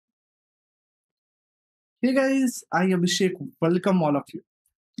Hey guys, I Abhishek. Welcome all of you.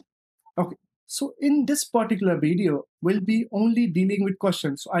 Okay, so in this particular video, we'll be only dealing with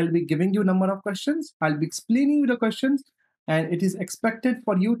questions. So I'll be giving you a number of questions. I'll be explaining you the questions, and it is expected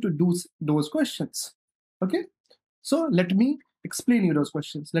for you to do those questions. Okay, so let me explain you those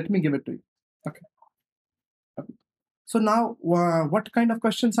questions. Let me give it to you. Okay. Okay. So now, what kind of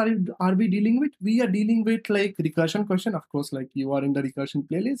questions are we dealing with? We are dealing with like recursion question, of course, like you are in the recursion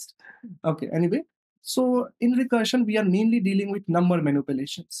playlist. Okay. Anyway, so in recursion, we are mainly dealing with number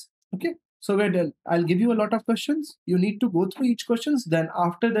manipulations. Okay. So I'll give you a lot of questions. You need to go through each questions. Then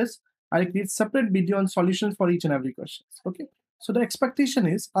after this, I'll create separate video on solutions for each and every question. Okay. So the expectation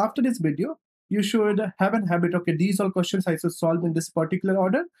is after this video, you should have a habit. Okay, these all questions I should solve in this particular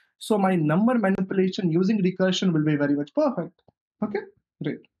order. So my number manipulation using recursion will be very much perfect. Okay,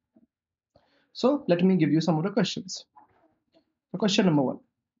 great. So let me give you some of the questions. So question number 1.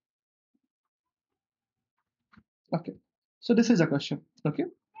 Okay, so this is a question. Okay,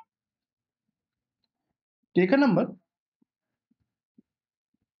 take a number.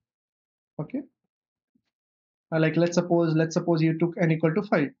 Okay, like let's suppose you took n equal to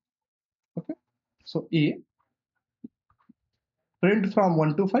 5. Okay, so A, print from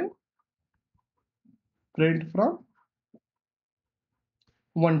 1 to 5, print from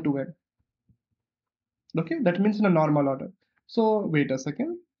 1 to n. Okay, that means in a normal order. So wait a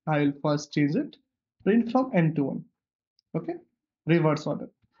second, I will first change it. Print from n to 1. Okay, reverse order.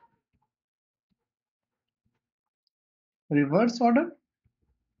 Reverse order.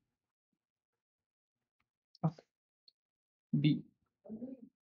 Okay. B.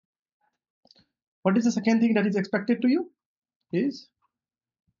 What is the second thing that is expected to you? Is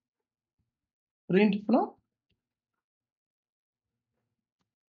print from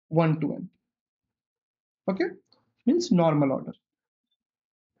 1 to n. Okay, means normal order.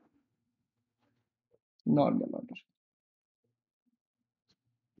 Normal order.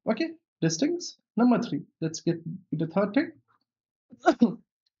 Okay, things. Number 3. Let's get the third thing.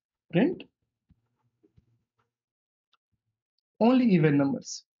 Print only even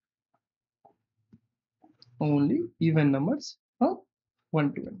numbers. Only even numbers from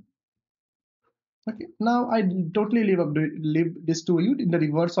 1 to n. Okay, now I totally leave this to you in the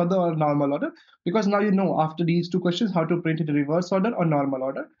reverse order or normal order, because now you know after these two questions how to print it in reverse order or normal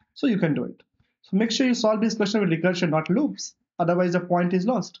order, so you can do it. So make sure you solve this question with recursion, not loops, otherwise the point is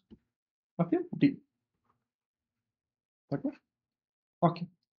lost. Okay, D. Okay, okay.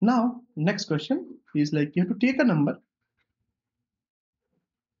 Now next question is like you have to take a number.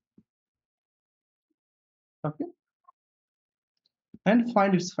 Okay, and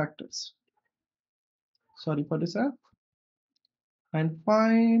find its factors. Sorry for this app. And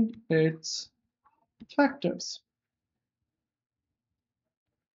find its factors.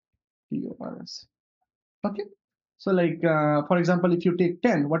 PORS. Okay, so like for example, if you take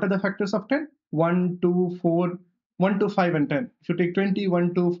 10, what are the factors of 10? 1 2 4 1 to 5 and 10. If you take 20,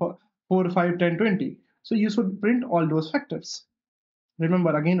 1 2 4 5 10 20, so you should print all those factors.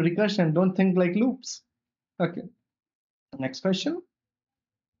 Remember, again, recursion, don't think like loops. Okay, next question.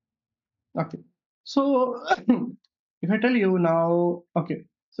 Okay, so if I tell you now, okay,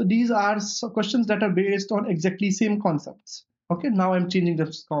 so these are questions that are based on exactly same concepts. Okay, now I'm changing the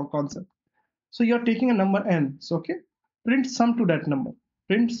concept. So you're taking a number n. So okay, print sum to that number.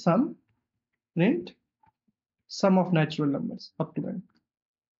 Print sum of natural numbers up to n.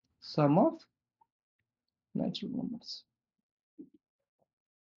 Sum of natural numbers.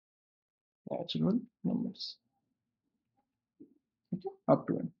 Natural numbers. Okay, up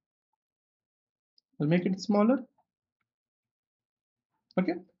to n. I'll make it smaller.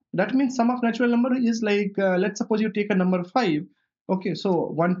 Okay, that means sum of natural number is like let's suppose you take a number 5. Okay, so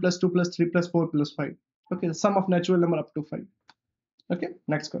 1 plus 2 plus 3 plus 4 plus 5. Okay, the sum of natural number up to 5. Okay,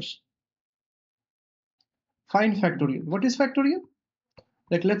 next question. Find factorial. What is factorial?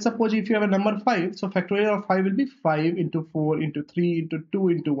 Like let's suppose if you have a number 5, so factorial of 5 will be 5 into 4 into 3 into 2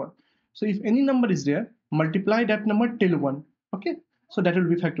 into 1. So if any number is there, multiply that number till 1. Okay, so that will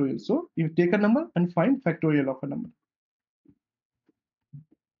be factorial. So you take a number and find factorial of a number.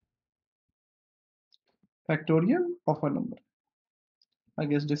 Factorial of a number. I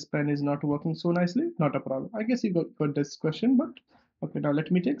guess this pen is not working so nicely. Not a problem. I guess you got this question, but okay, now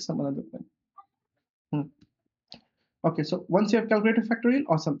let me take some other pen. Okay, so once you have calculated factorial,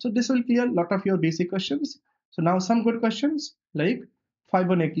 awesome. So this will clear a lot of your basic questions. So now some good questions like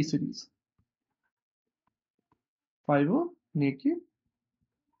Fibonacci series. Fibonacci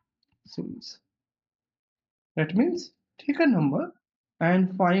series. That means take a number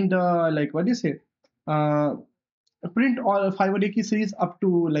and find like what do you say? Print all Fibonacci series up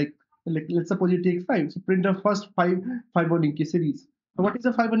to like Like, let's suppose you take 5. So print the first 5 Fibonacci series. So what is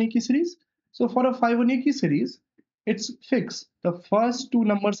a Fibonacci series? So for a Fibonacci series, it's fixed. The first two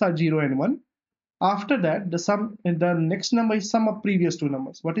numbers are 0 and 1. After that, the next number is sum of previous two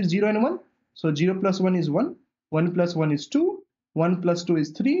numbers. What is 0 and 1? So 0 plus 1 is 1, 1 plus 1 is 2, 1 plus 2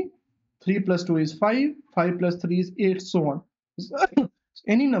 is 3, 3 plus 2 is 5, 5 plus 3 is 8, so on.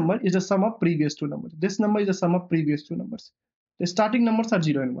 Any number is the sum of previous two numbers. This number is the sum of previous two numbers. The starting numbers are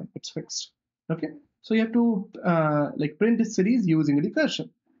 0 and 1. It's fixed. Okay. So you have to like print this series using recursion.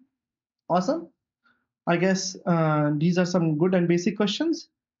 Awesome. I guess these are some good and basic questions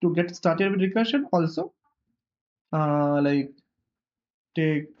to get started with recursion. Also, like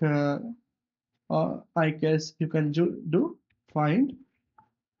take I guess you can do find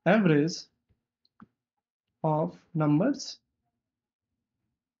average of numbers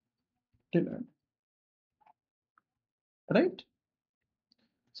till end, right?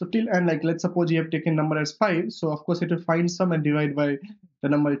 So till end, like let's suppose you have taken number as 5, so of course it will find sum and divide by the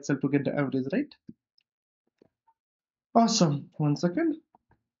number itself to get the average, right? Awesome. 1 second,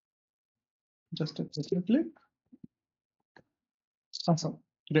 just a click. Awesome.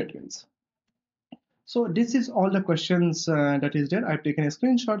 Great, guys. So this is all the questions that is there. I've taken a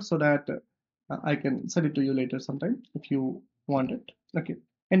screenshot so that I can send it to you later sometime if you want it. Okay.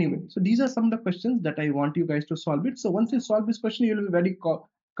 Anyway, so these are some of the questions that I want you guys to solve it. So once you solve this question, you'll be very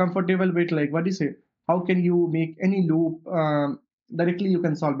comfortable with, like, what do you say? How can you make any loop directly? You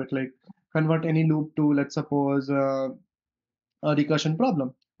can solve it, like convert any loop to, let's suppose, a recursion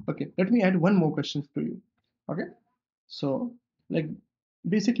problem. Okay. Let me add one more question to you. Okay. So like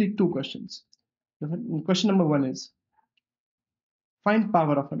basically two questions. Question number 1 is find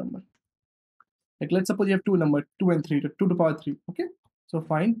power of a number. Like let's suppose you have two numbers, 2 and 3, 2 to the power 3. Okay. So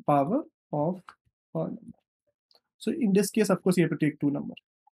find power of a number. So in this case, of course, you have to take two numbers.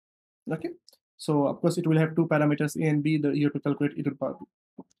 Okay. So of course, it will have two parameters A and B. You have to calculate e to the power B.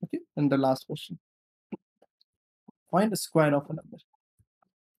 Okay. And the last question. Find the square of a number.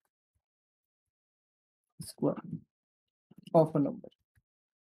 Square of a number.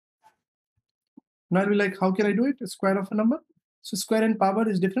 Now I'll be like, how can I do it? Square of a number. So square and power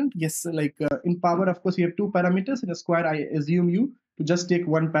is different. Yes, like in power, of course, you have two parameters. In a square, I assume you to just take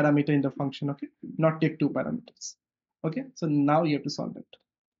one parameter in the function, okay? Not take two parameters. Okay, so now you have to solve it.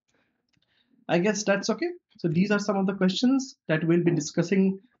 I guess that's okay. So these are some of the questions that we'll be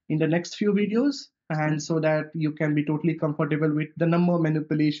discussing in the next few videos, and so that you can be totally comfortable with the number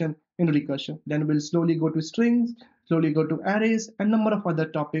manipulation in recursion. Then we'll slowly go to strings, slowly go to arrays, and number of other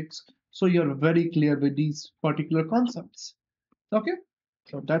topics, so you're very clear with these particular concepts. Okay,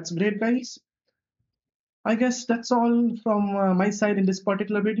 so that's great, guys. I guess that's all from my side in this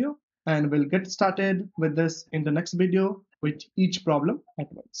particular video, and we'll get started with this in the next video with each problem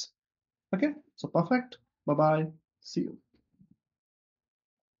at once. Okay, so perfect. Bye bye. See you.